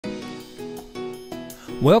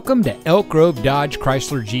Welcome to Elk Grove Dodge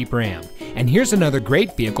Chrysler Jeep Ram, and here's another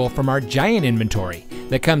great vehicle from our giant inventory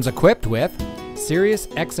that comes equipped with Sirius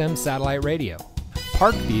XM satellite radio,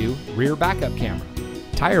 Park View rear backup camera,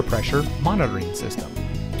 tire pressure monitoring system,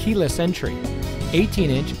 keyless entry,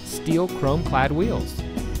 18-inch steel chrome-clad wheels.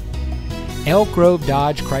 Elk Grove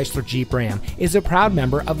Dodge Chrysler Jeep Ram is a proud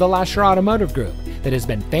member of the Lasher Automotive Group that has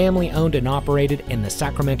been family-owned and operated in the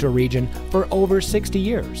Sacramento region for over 60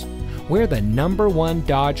 years. We're the #1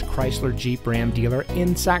 Dodge Chrysler Jeep Ram dealer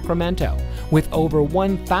in Sacramento, with over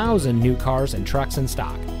 1,000 new cars and trucks in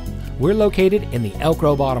stock. We're located in the Elk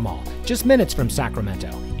Grove Auto Mall, just minutes from Sacramento,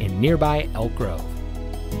 in nearby Elk Grove.